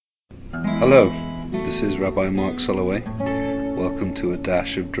Hello, this is Rabbi Mark Soloway. Welcome to A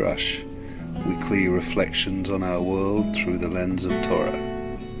Dash of Drush, weekly reflections on our world through the lens of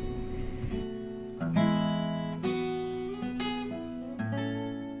Torah.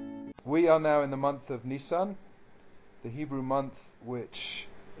 We are now in the month of Nisan, the Hebrew month which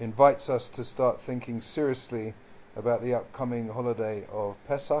invites us to start thinking seriously about the upcoming holiday of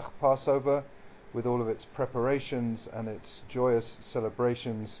Pesach, Passover, with all of its preparations and its joyous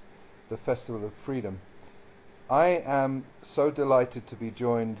celebrations, the Festival of Freedom. I am so delighted to be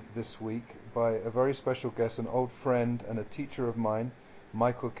joined this week by a very special guest, an old friend and a teacher of mine,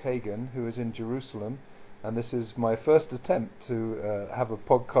 Michael Kagan, who is in Jerusalem, and this is my first attempt to have a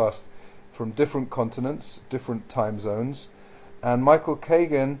podcast from different continents, different time zones. And Michael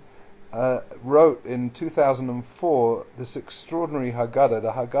Kagan wrote in 2004 this extraordinary Haggadah,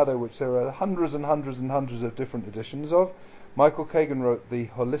 the Haggadah which there are hundreds and hundreds and hundreds of different editions of. Michael Kagan wrote the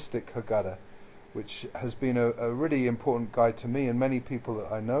Holistic Haggadah, which has been a really important guide to me and many people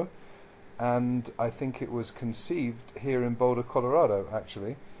that I know. And I think it was conceived here in Boulder, Colorado,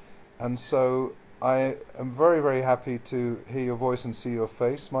 actually. And so I am very, very happy to hear your voice and see your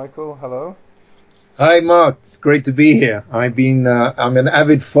face. Michael, hello. Hi, Mark. It's great to be here. I'm an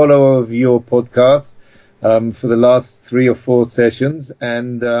avid follower of your podcast for the last 3 or 4 sessions,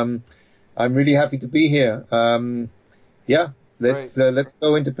 and I'm really happy to be here. Let's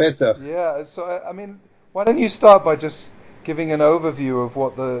go into Pesach. Yeah, so I mean, why don't you start by just giving an overview of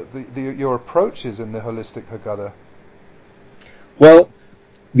what your approach is in the Holistic Haggadah? Well,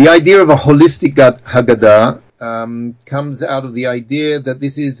 the idea of a holistic Haggadah comes out of the idea that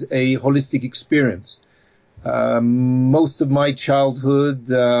this is a holistic experience. Most of my childhood,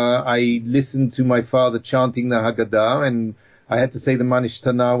 I listened to my father chanting the Haggadah, and I had to say the Manish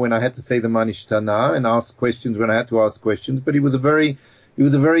Tanah when I had to say the Manish Tanah, and ask questions when I had to ask questions. But it was a very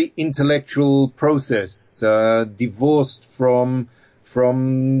intellectual process, divorced from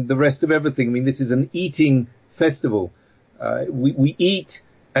the rest of everything. I mean, this is an eating festival. We eat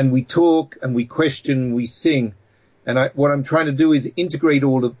and we talk and we question, we sing. And what I'm trying to do is integrate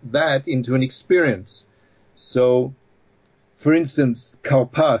all of that into an experience. So, for instance,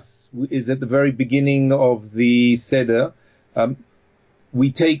 Karpas is at the very beginning of the Seder.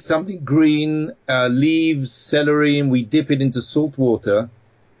 We take something green, leaves, celery, and we dip it into salt water.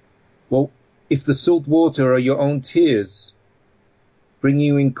 Well, if the salt water are your own tears, bringing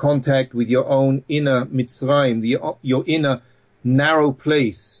you in contact with your own inner Mitzrayim, your inner narrow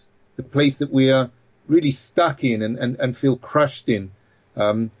place, the place that we are really stuck in and feel crushed in,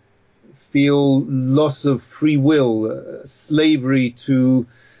 feel loss of free will, slavery to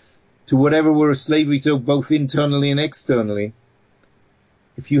whatever we're a slavery to, both internally and externally.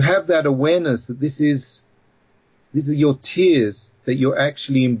 If you have that awareness that these are your tears that you're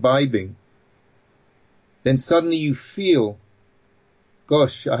actually imbibing, then suddenly you feel,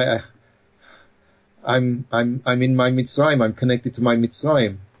 gosh, I'm in my Mitzrayim, I'm connected to my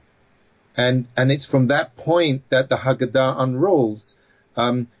Mitzrayim. And it's from that point that the Haggadah unrolls,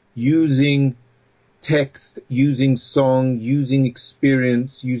 using text, using song, using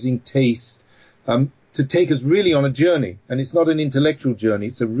experience, using taste, to take us really on a journey. And it's not an intellectual journey.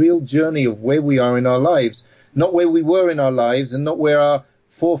 It's a real journey of where we are in our lives, not where we were in our lives and not where our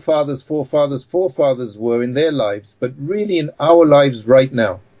forefathers were in their lives, but really in our lives right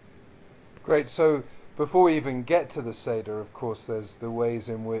now. Great. So before we even get to the Seder, of course, there's the ways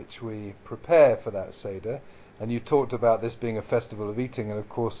in which we prepare for that Seder. And you talked about this being a festival of eating. And of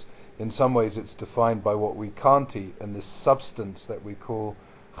course, in some ways, it's defined by what we can't eat and this substance that we call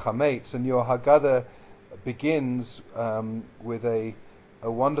chametz. And your Haggadah begins with a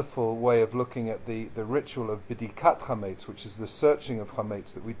wonderful way of looking at the ritual of bidikat chametz, which is the searching of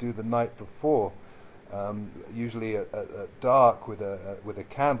chametz that we do the night before, usually at dark with a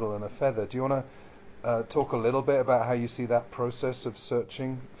candle and a feather. Do you want to talk a little bit about how you see that process of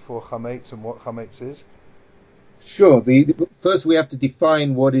searching for chametz and what chametz is? Sure. First we have to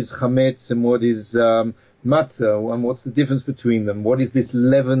define what is chametz and what is matzah, and what's the difference between them. What is this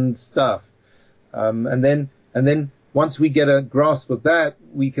leavened stuff? And then once we get a grasp of that,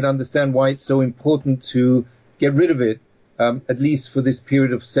 we can understand why it's so important to get rid of it. At least for this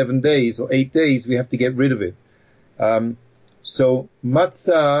period of 7 days or 8 days, we have to get rid of it. So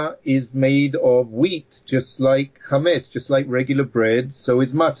matzah is made of wheat, just like chametz, just like regular bread. So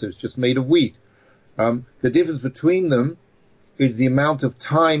is matzah, it's just made of wheat. The difference between them is the amount of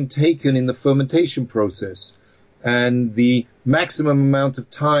time taken in the fermentation process, and the maximum amount of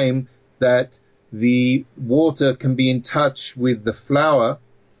time that the water can be in touch with the flour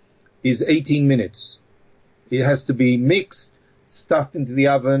is 18 minutes. It has to be mixed, stuffed into the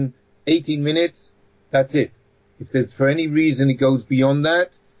oven, 18 minutes, that's it. If there's for any reason it goes beyond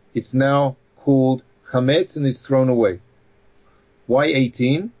that, it's now called chametz and is thrown away. Why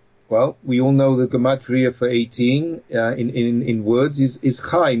 18? Well, we all know the gematria for 18 in words is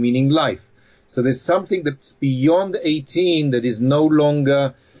chai, meaning life. So there's something that's beyond 18 that is no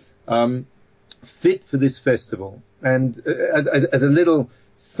longer fit for this festival. And as a little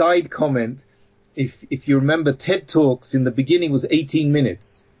side comment, if you remember, TED Talks in the beginning was 18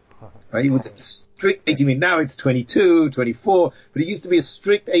 minutes. Right? It was a strict 18 minutes. Now it's 22, 24, but it used to be a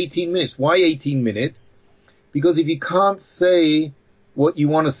strict 18 minutes. Why 18 minutes? Because if you can't say what you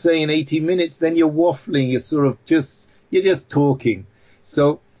want to say in 18 minutes, then you're waffling. You're just talking.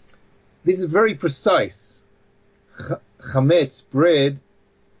 So this is very precise. Chametz, bread,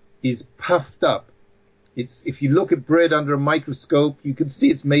 is puffed up. If you look at bread under a microscope, you can see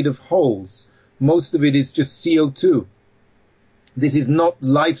it's made of holes. Most of it is just CO2. This is not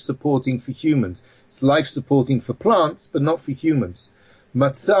life-supporting for humans. It's life-supporting for plants, but not for humans.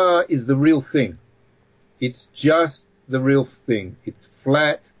 Matzah is the real thing. It's just the real thing. It's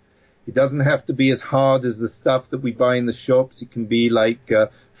flat. It doesn't have to be as hard as the stuff that we buy in the shops. It can be like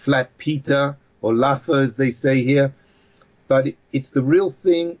flat pita or lafa, as they say here. But it's the real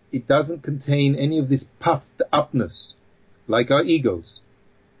thing. It doesn't contain any of this puffed upness, like our egos.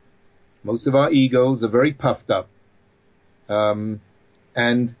 Most of our egos are very puffed up.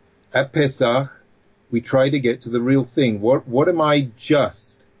 And at Pesach, we try to get to the real thing. What am I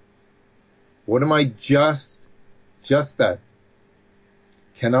just? What am I just? Just that.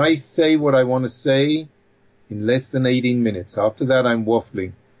 Can I say what I want to say in less than 18 minutes? After that, I'm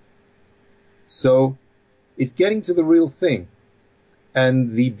waffling. So, it's getting to the real thing.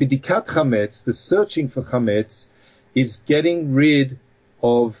 And the bidikat chametz, the searching for chametz, is getting rid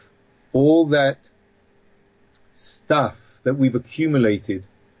of all that stuff that we've accumulated,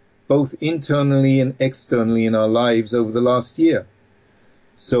 both internally and externally in our lives over the last year.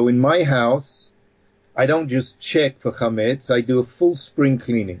 So in my house, I don't just check for chametz, I do a full spring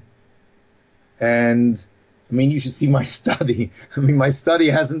cleaning. And, you should see my study. My study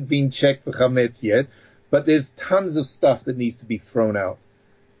hasn't been checked for chametz yet, but there's tons of stuff that needs to be thrown out.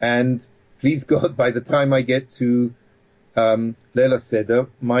 And please God, by the time I get to Leil HaSeder,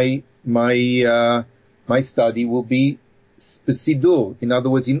 my study will be b'sidur, in other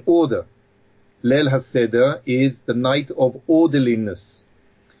words, in order. Leil HaSeder is the night of orderliness.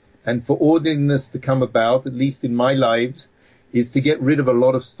 And for orderliness to come about, at least in my lives, is to get rid of a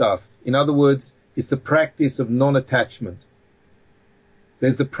lot of stuff. In other words, it's the practice of non-attachment.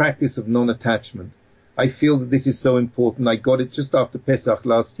 There's the practice of non-attachment. I feel that this is so important. I got it just after Pesach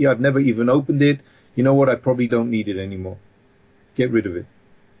last year. I've never even opened it. You know what? I probably don't need it anymore. Get rid of it.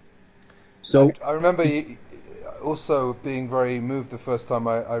 So I remember also being very moved the first time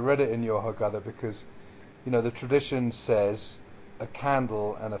I read it in your Haggadah, because the tradition says a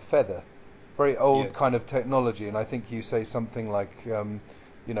candle and a feather, very old kind of technology, and I think you say something like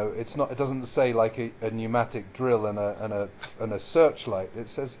it doesn't say like a pneumatic drill and a searchlight. It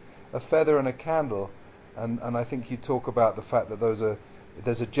says a feather and a candle, and I think you talk about the fact that there's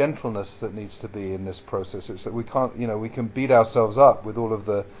a gentleness that needs to be in this process. It's that we can't, we can beat ourselves up with all of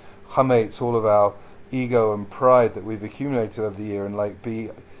the chametz, all of our ego and pride that we've accumulated over the year, and be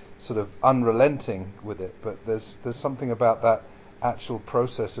sort of unrelenting with it. But there's something about that actual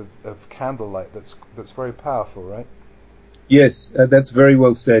process of candlelight that's very powerful, right? Yes, that's very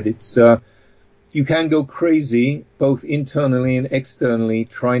well said. It's you can go crazy both internally and externally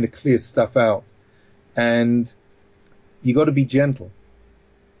trying to clear stuff out, and you got to be gentle.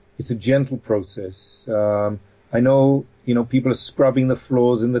 It's a gentle process. I know, people are scrubbing the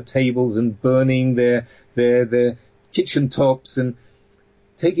floors and the tables and burning their kitchen tops, and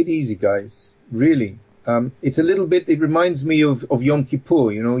take it easy, guys. Really. It's a little bit, it reminds me of Yom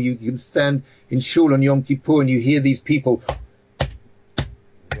Kippur. You can stand in shul on Yom Kippur and you hear these people,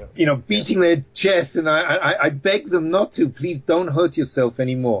 beating their chests, and I beg them not to. Please don't hurt yourself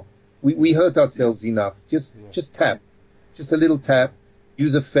anymore. We hurt ourselves enough. Just tap. Just a little tap.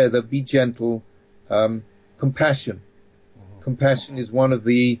 Use a feather. Be gentle. Compassion. Mm-hmm. Compassion is one of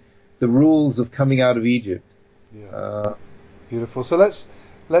the rules of coming out of Egypt. Yeah. Beautiful. So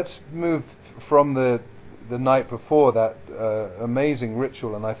let's move from the night before that amazing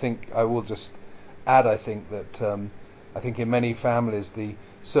ritual, and I think I will just add, I think that I think in many families the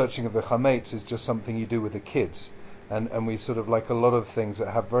searching of the chametz is just something you do with the kids, and we sort of, like a lot of things that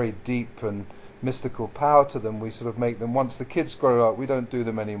have very deep and mystical power to them, we sort of make them, once the kids grow up, we don't do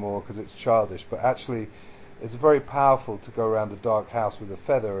them anymore because it's childish, but actually it's very powerful to go around a dark house with a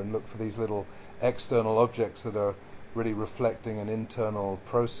feather and look for these little external objects that are really reflecting an internal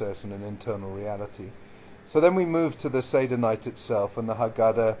process and an internal reality. So then we move to the Seder night itself, and the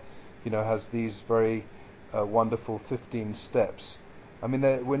Haggadah, has these very wonderful 15 steps. I mean,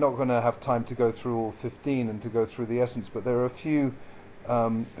 we're not going to have time to go through all 15 and to go through the essence, but there are a few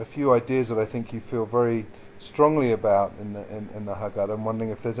ideas that I think you feel very strongly about in the Haggadah. I'm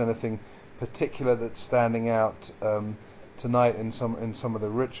wondering if there's anything particular that's standing out tonight in some of the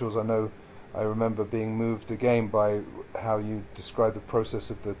rituals. I remember being moved again by how you describe the process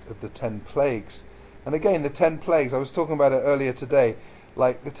of the 10 plagues. And again, the 10 plagues, I was talking about it earlier today,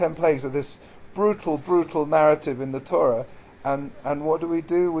 like the 10 plagues are this brutal narrative in the Torah. And what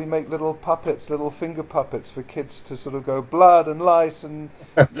do? We make little puppets, little finger puppets for kids to sort of go blood and lice and,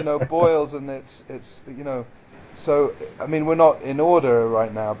 boils, and it's. So, I mean, we're not in order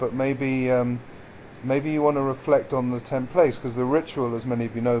right now, but maybe you want to reflect on the 10 plagues, because the ritual, as many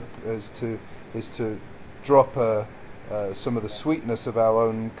of you know, is to drop some of the sweetness of our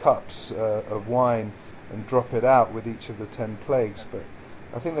own cups of wine and drop it out with each of the 10 plagues. But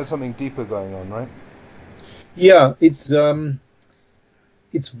I think there's something deeper going on, right? Yeah, it's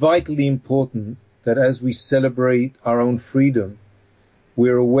vitally important that as we celebrate our own freedom,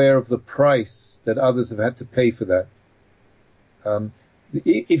 we're aware of the price that others have had to pay for that.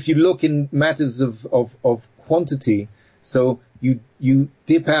 If you look in matters of quantity, so you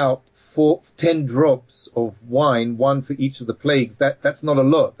dip out 10 drops of wine, one for each of the plagues, that's not a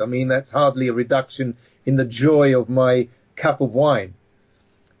lot. I mean, that's hardly a reduction in the joy of my cup of wine.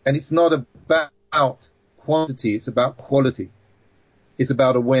 And it's not about quantity, it's about quality. It's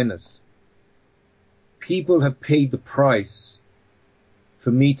about awareness. People have paid the price for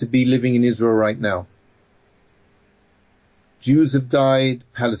me to be living in Israel right now. Jews have died,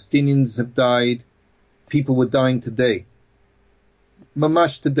 Palestinians have died, people were dying today.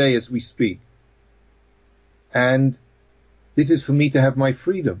 Mamash today as we speak. And this is for me to have my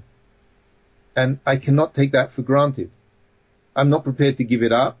freedom. And I cannot take that for granted. I'm not prepared to give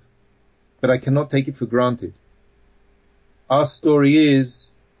it up, but I cannot take it for granted. Our story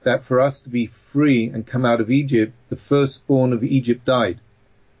is that for us to be free and come out of Egypt, the firstborn of Egypt died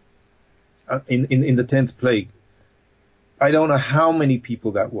in the 10th plague. I don't know how many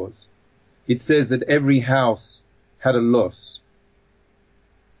people that was. It says that every house had a loss.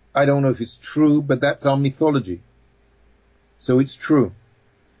 I don't know if it's true, but that's our mythology. So it's true.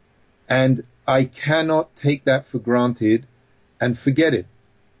 And I cannot take that for granted and forget it.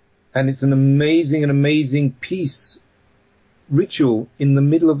 And it's an amazing piece, ritual in the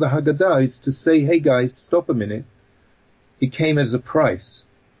middle of the Haggadah. It's to say, hey guys, stop a minute. It came as a price.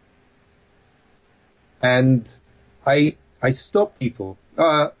 And I stop people.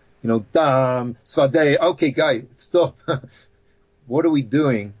 Dam, Svadei, okay guys, stop. What are we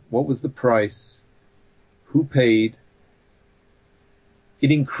doing? What was the price? Who paid?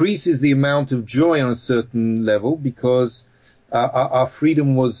 It increases the amount of joy on a certain level because our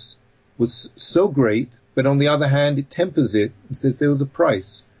freedom was so great, but on the other hand, it tempers it and says there was a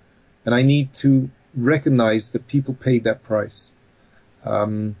price. And I need to recognize that people paid that price.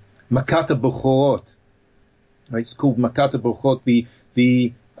 Makata Bechorot. It's called Makata Bechorot,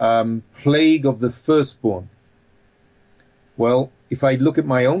 the plague of the firstborn. Well, if I look at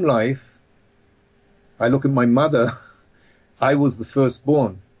my own life, I look at my mother, I was the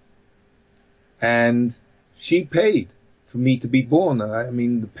firstborn. And she paid for me to be born. I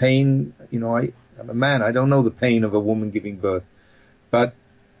mean, the pain, I'm a man, I don't know the pain of a woman giving birth. But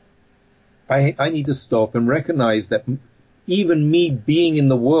I need to stop and recognize that even me being in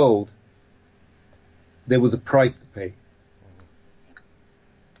the world, there was a price to pay.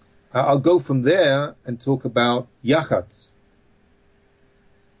 I'll go from there and talk about Yachatz,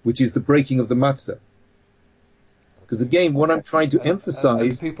 which is the breaking of the matzah. Because again, what I'm trying to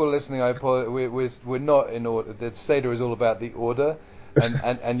emphasize... And people listening, I apologize, we're not in order. The Seder is all about the order,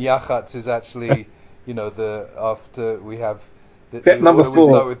 and Yachatz is actually, after we have... Step number 4.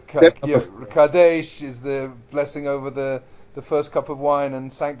 We start with Kadesh is the blessing over the first cup of wine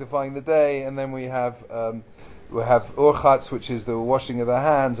and sanctifying the day, and then we have Orchatz, which is the washing of the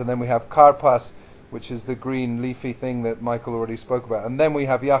hands, and then we have Karpas, which is the green leafy thing that Michael already spoke about, and then we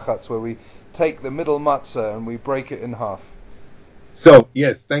have Yachatz, where we take the middle matzah and we break it in half. So,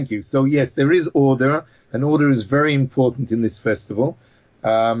 yes, thank you. So, yes, there is order, and order is very important in this festival.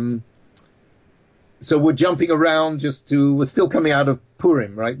 So we're jumping around we're still coming out of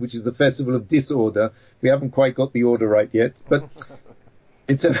Purim, right, which is the festival of disorder. We haven't quite got the order right yet, but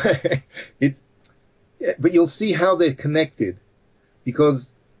but you'll see how they're connected,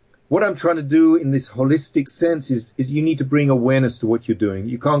 because what I'm trying to do in this holistic sense is you need to bring awareness to what you're doing.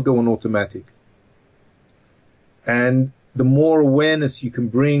 You can't go on automatic. And the more awareness you can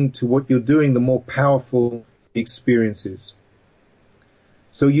bring to what you're doing, the more powerful the experience is.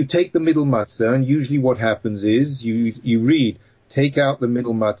 So you take the middle matzah, and usually what happens is you read, take out the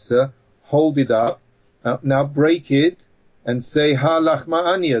middle matzah, hold it up, now break it, and say, Ha lachma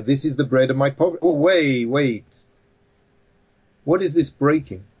anya, this is the bread of my poverty. Oh, wait. What is this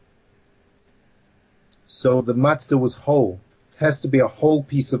breaking? So the matzah was whole. It has to be a whole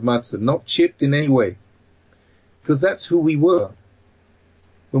piece of matzah, not chipped in any way. Because that's who we were.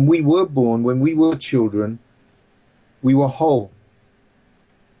 When we were born, when we were children, we were whole.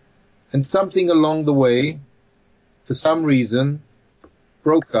 And something along the way, for some reason,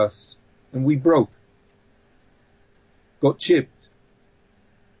 broke us. And we broke. Got chipped.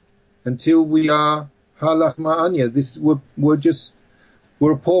 Until we are halach ma'anya.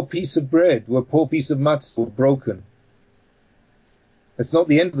 We're a poor piece of bread. We're a poor piece of matzah. We're broken. That's not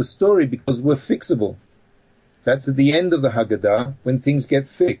the end of the story because we're fixable. That's at the end of the Haggadah when things get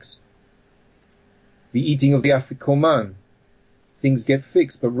fixed. The eating of the afikoman. Things get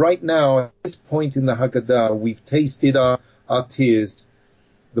fixed. But right now, at this point in the Haggadah, we've tasted our tears,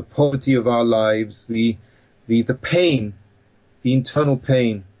 the poverty of our lives, the pain, the internal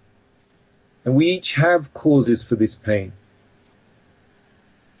pain. And we each have causes for this pain.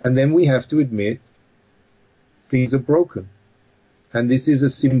 And then we have to admit things are broken. And this is a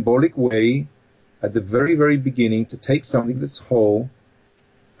symbolic way at the very, very beginning to take something that's whole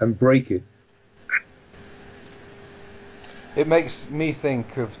and break it. It makes me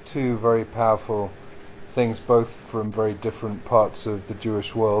think of two very powerful things, both from very different parts of the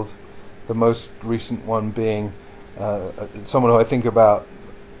Jewish world. The most recent one being someone who I think about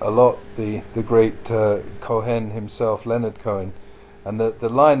a lot, the great Cohen himself, Leonard Cohen. And the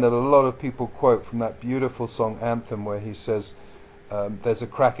line that a lot of people quote from that beautiful song Anthem, where he says, there's a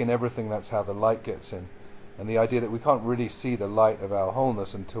crack in everything, that's how the light gets in. And the idea that we can't really see the light of our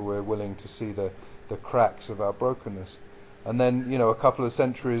wholeness until we're willing to see the cracks of our brokenness. And then, a couple of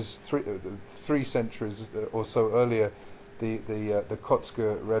centuries, three centuries or so earlier, the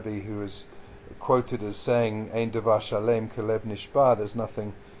Kotzker Rebbe, who was quoted as saying, Ein davar shalem kelev nishbar, there's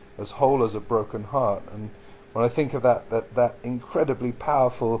nothing as whole as a broken heart. And when I think of that incredibly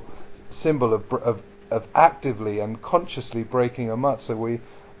powerful symbol of actively and consciously breaking a matzah, we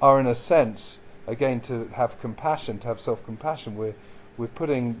are in a sense, again, to have compassion, to have self-compassion, we're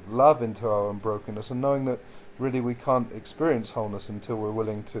putting love into our own brokenness and knowing that really we can't experience wholeness until we're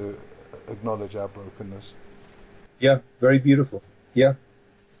willing to acknowledge our brokenness. Yeah, very beautiful. Yeah.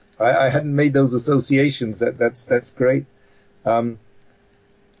 I hadn't made those associations. That's great. And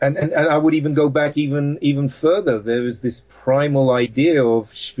I would even go back even further. There is this primal idea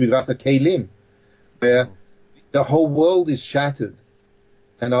of Shvirat HaKelim, where the whole world is shattered,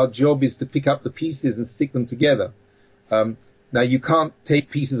 and our job is to pick up the pieces and stick them together. Now you can't take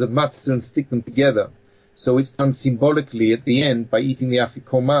pieces of matzah and stick them together, so it's done symbolically at the end by eating the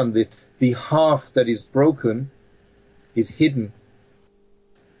afikoman. The half that is broken is hidden,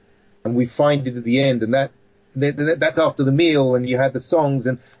 and we find it at the end, and that's after the meal, and you had the songs,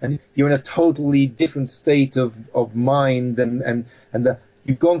 and you're in a totally different state of mind, and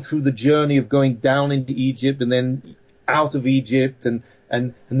you've gone through the journey of going down into Egypt and then out of Egypt, and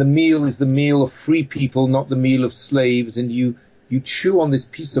the meal is the meal of free people, not the meal of slaves, and you chew on this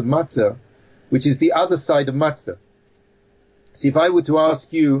piece of matzah, which is the other side of matzah. See, if I were to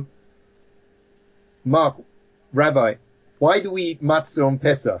ask you, Mark, Rabbi, why do we eat matzah on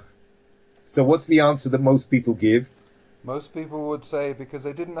Pesach? So what's the answer that most people give? Most people would say because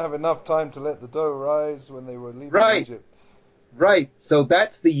they didn't have enough time to let the dough rise when they were leaving Egypt. Right. So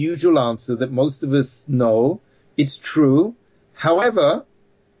that's the usual answer that most of us know. It's true. However,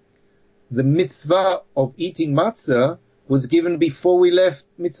 the mitzvah of eating matzah was given before we left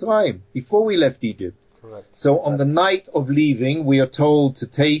Mitzrayim, before we left Egypt. Correct. So on the night of leaving, we are told to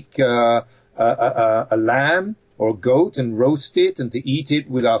take a lamb or a goat and roast it and to eat it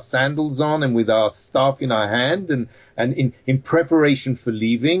with our sandals on and with our staff in our hand and in preparation for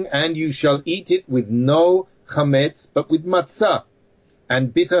leaving. And you shall eat it with no chametz, but with matzah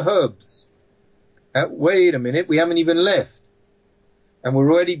and bitter herbs. Wait a minute, we haven't even left. And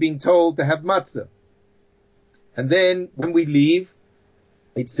we're already being told to have matzah. And then when we leave,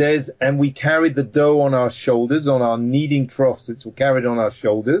 it says, and we carried the dough on our shoulders, on our kneading troughs, it's carried on our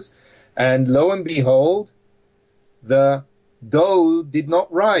shoulders. And lo and behold, the dough did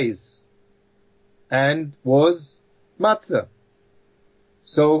not rise and was matzah.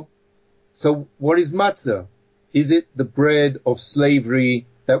 So what is matzah? Is it the bread of slavery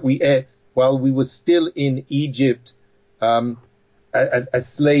that we ate while we were still in Egypt,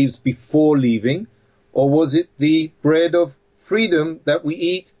 as slaves before leaving? Or was it the bread of freedom that we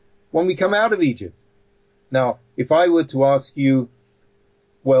eat when we come out of Egypt? Now, if I were to ask you,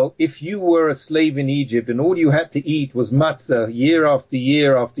 well, if you were a slave in Egypt and all you had to eat was matzah year after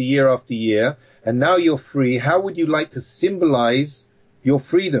year after year after year, and now you're free, how would you like to symbolize your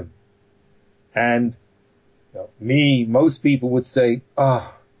freedom? And most people would say, I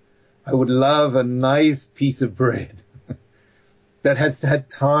would love a nice piece of bread that has had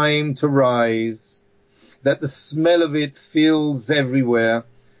time to rise, that the smell of it fills everywhere,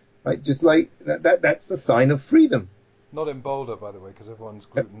 right? Just like that's the sign of freedom. Not in Boulder, by the way, because everyone's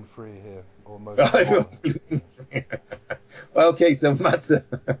gluten-free here, or most. Everyone's gluten-free. Okay, so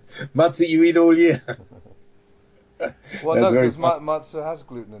matzah you eat all year. Well, That's no, very because matzah has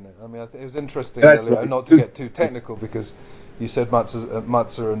gluten in it. I mean, it was interesting That's earlier, right. not to get too technical, because you said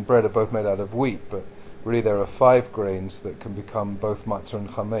matzah and bread are both made out of wheat, but really there are 5 grains that can become both matzah and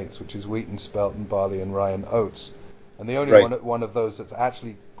chametz, which is wheat and spelt and barley and rye and oats. And the only Right. one of those that's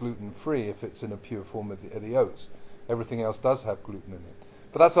actually gluten-free, if it's in a pure form, are the oats. Everything else does have gluten in it.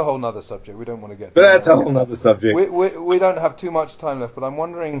 But that's a whole other subject. We don't want to get. But that's a whole other subject. We don't have too much time left, but I'm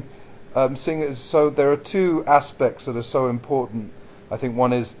wondering, seeing as so there are 2 aspects that are so important. I think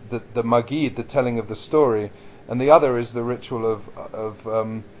one is the magid, the telling of the story, and the other is the ritual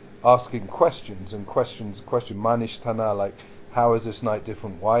of asking questions manish tana, like how is this night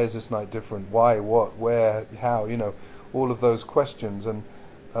different? Why is this night different? Why? What? Where? How? All of those questions. And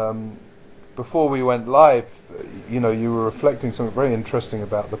before we went live, you were reflecting something very interesting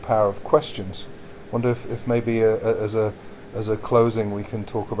about the power of questions. Wonder if maybe as a closing we can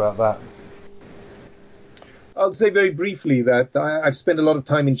talk about that. I'll say very briefly that I've spent a lot of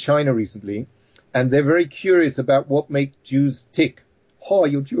time in China recently, and they're very curious about what makes Jews tick. Oh,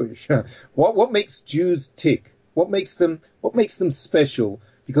 you're Jewish. What makes Jews tick? What makes them special?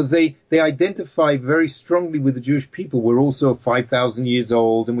 Because they identify very strongly with the Jewish people. We're also 5,000 years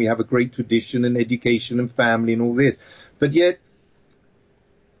old, and we have a great tradition and education and family and all this. But yet,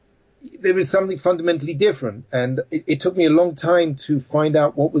 there is something fundamentally different. And it took me a long time to find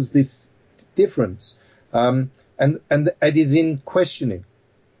out what was this difference. And it is in questioning.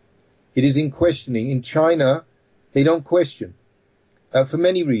 It is in questioning. In China, they don't question. For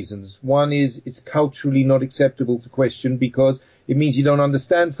many reasons. One is it's culturally not acceptable to question because it means you don't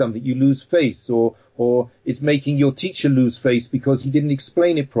understand something. You lose face, or it's making your teacher lose face because he didn't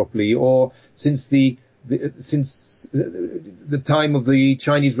explain it properly. Or since the time of the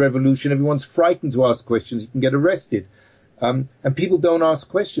Chinese Revolution, everyone's frightened to ask questions. You can get arrested. And people don't ask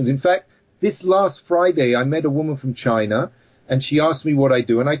questions. In fact, this last Friday, I met a woman from China, and she asked me what I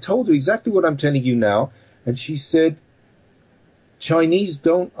do, and I told her exactly what I'm telling you now, and she said, Chinese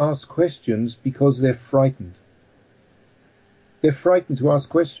don't ask questions because they're frightened. They're frightened to ask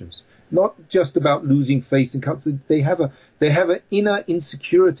questions. Not just about losing face and culture. They have an inner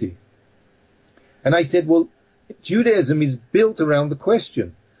insecurity. And I said, well, Judaism is built around the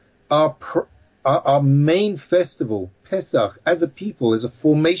question. Our main festival, Pesach, as a people, as a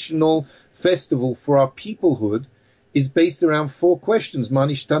formational festival for our peoplehood, is based around 4 questions,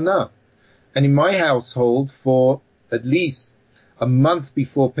 manish tana. And in my household, for at least a month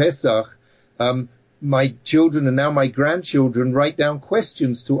before Pesach, my children and now my grandchildren write down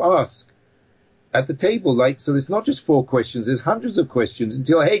questions to ask at the table. So there's not just 4 questions, there's hundreds of questions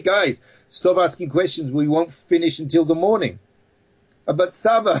until, hey guys, stop asking questions, we won't finish until the morning. But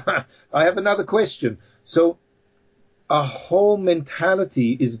Saba, I have another question. So our whole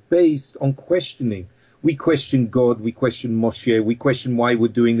mentality is based on questioning. We question God, we question Moshe, we question why we're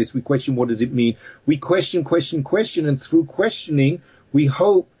doing this, we question what does it mean. We question, and through questioning, we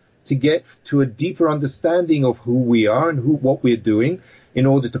hope to get to a deeper understanding of who we are and what we're doing in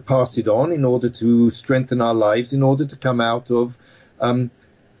order to pass it on, in order to strengthen our lives, in order to come out of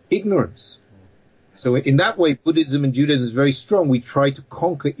ignorance. So in that way, Buddhism and Judaism is very strong. We try to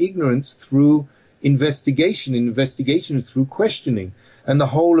conquer ignorance through investigation. Investigation is through questioning. And the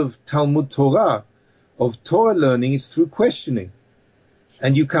whole of Talmud Torah, of Torah learning, is through questioning.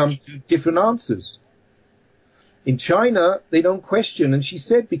 And you come to different answers. In China, they don't question. And she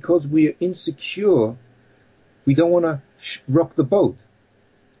said, because we are insecure, we don't want to rock the boat.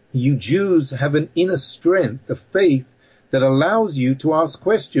 You Jews have an inner strength, a faith that allows you to ask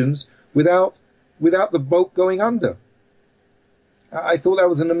questions without the boat going under. I thought that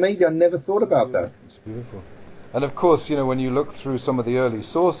was an amazing, I never thought about that. It's beautiful. And of course, when you look through some of the early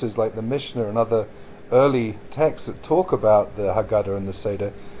sources like the Mishnah and other early texts that talk about the Haggadah and the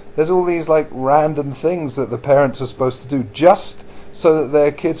Seder, there's all these like random things that the parents are supposed to do just so that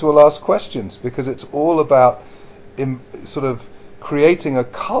their kids will ask questions, because it's all about sort of creating a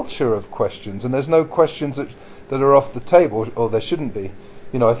culture of questions, and there's no questions that are off the table, or there shouldn't be.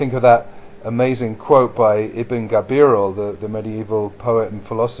 I think of that amazing quote by Ibn Gabirol, the medieval poet and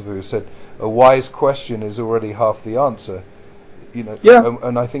philosopher, who said, "A wise question is already half the answer." Yeah.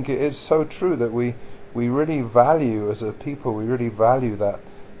 And I think it is so true that we really value, as a people, we really value that,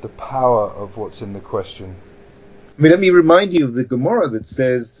 the power of what's in the question. Let me remind you of the Gemara that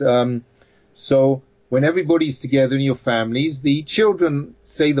says, so when everybody's together in your families, the children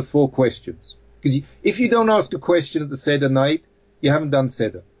say the 4 questions. Because if you don't ask a question at the Seder night, you haven't done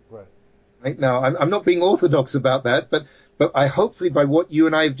Seder. Right? Now, I'm not being orthodox about that, but I hopefully by what you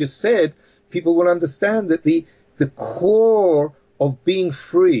and I have just said, people will understand that the core of being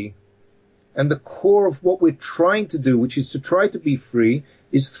free and the core of what we're trying to do, which is to try to be free,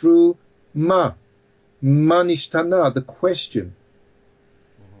 is through ma nishtana, the question.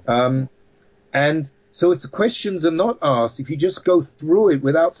 And so if the questions are not asked, if you just go through it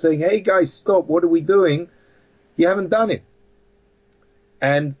without saying, hey guys, stop, what are we doing? You haven't done it.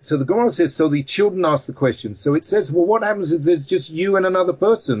 And so the Gemara says, so the children ask the questions. So it says, well, what happens if there's just you and another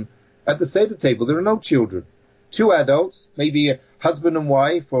person at the Seder table? There are no children. 2 adults, maybe a husband and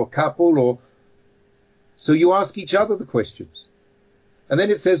wife or a couple, or so you ask each other the questions. And then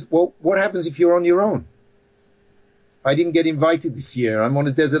it says, well, what happens if you're on your own? I didn't get invited this year. I'm on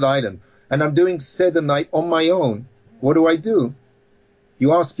a desert island and I'm doing Seder night on my own. What do?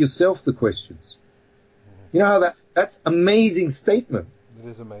 You ask yourself the questions. You know how that's amazing statement. It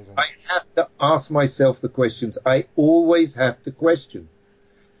is amazing. I have to ask myself the questions. I always have to question.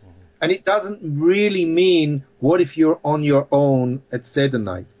 And it doesn't really mean, what if you're on your own at Seder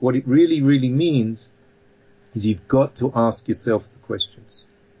night? What it really, really means is you've got to ask yourself the questions.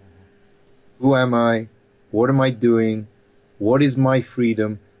 Who am I? What am I doing? What is my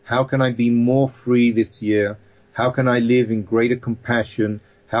freedom? How can I be more free this year? How can I live in greater compassion?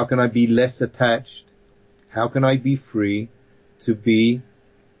 How can I be less attached? How can I be free to be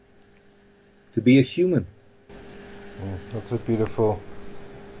a human? That's a beautiful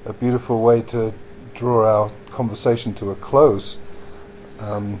way to draw our conversation to a close.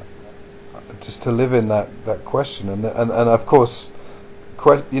 Just to live in that question, and of course,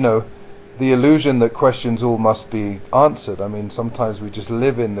 the illusion that questions all must be answered. I mean, sometimes we just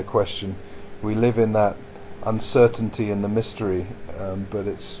live in the question, we live in that uncertainty and the mystery, but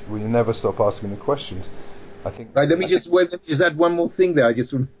we never stop asking the questions. I think. Right. Let me just add one more thing there. I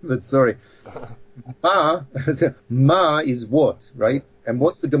just remembered. Sorry. Ma is what, right? And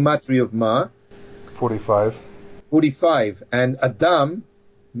what's the gematria of Ma? 45. 45. And Adam,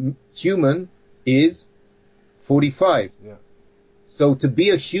 human, is 45. Yeah. So to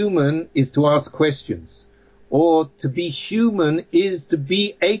be a human is to ask questions. Or to be human is to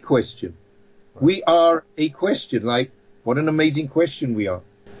be a question. Right. We are a question. Like, what an amazing question we are.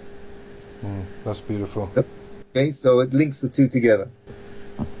 That's beautiful. Okay, so it links the two together.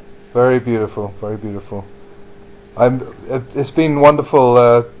 Very beautiful, very beautiful. It's been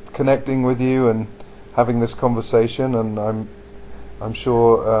wonderful connecting with you and having this conversation, and I'm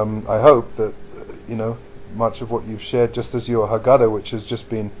sure, I hope that much of what you've shared, just as your Haggadah, which has just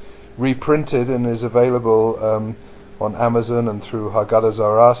been reprinted and is available on Amazon and through Haggadah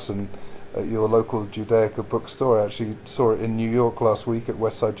Zaras and at your local Judaica bookstore. I actually saw it in New York last week at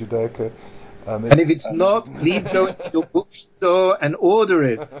Westside Judaica. And if it's not, please go into your bookstore and order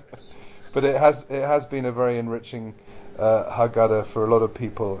it. But it has been a very enriching Haggadah for a lot of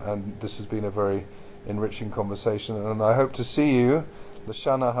people, and this has been a very enriching conversation. And I hope to see you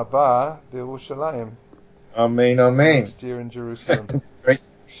L'Shana Haba B'Yerushalayim. Amen, amen. Next year in Jerusalem. Great.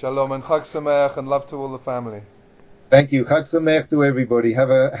 Shalom and Chag Sameach, and love to all the family. Thank you. Chag Sameach to everybody. Have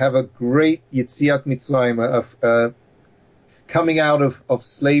a great Yetziat Mitzrayim of coming out of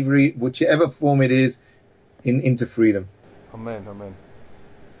slavery, whichever form it is, into freedom. Amen, amen.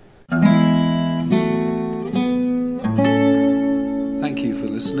 Thank you for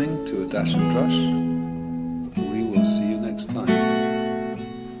listening to A Dash of Drush.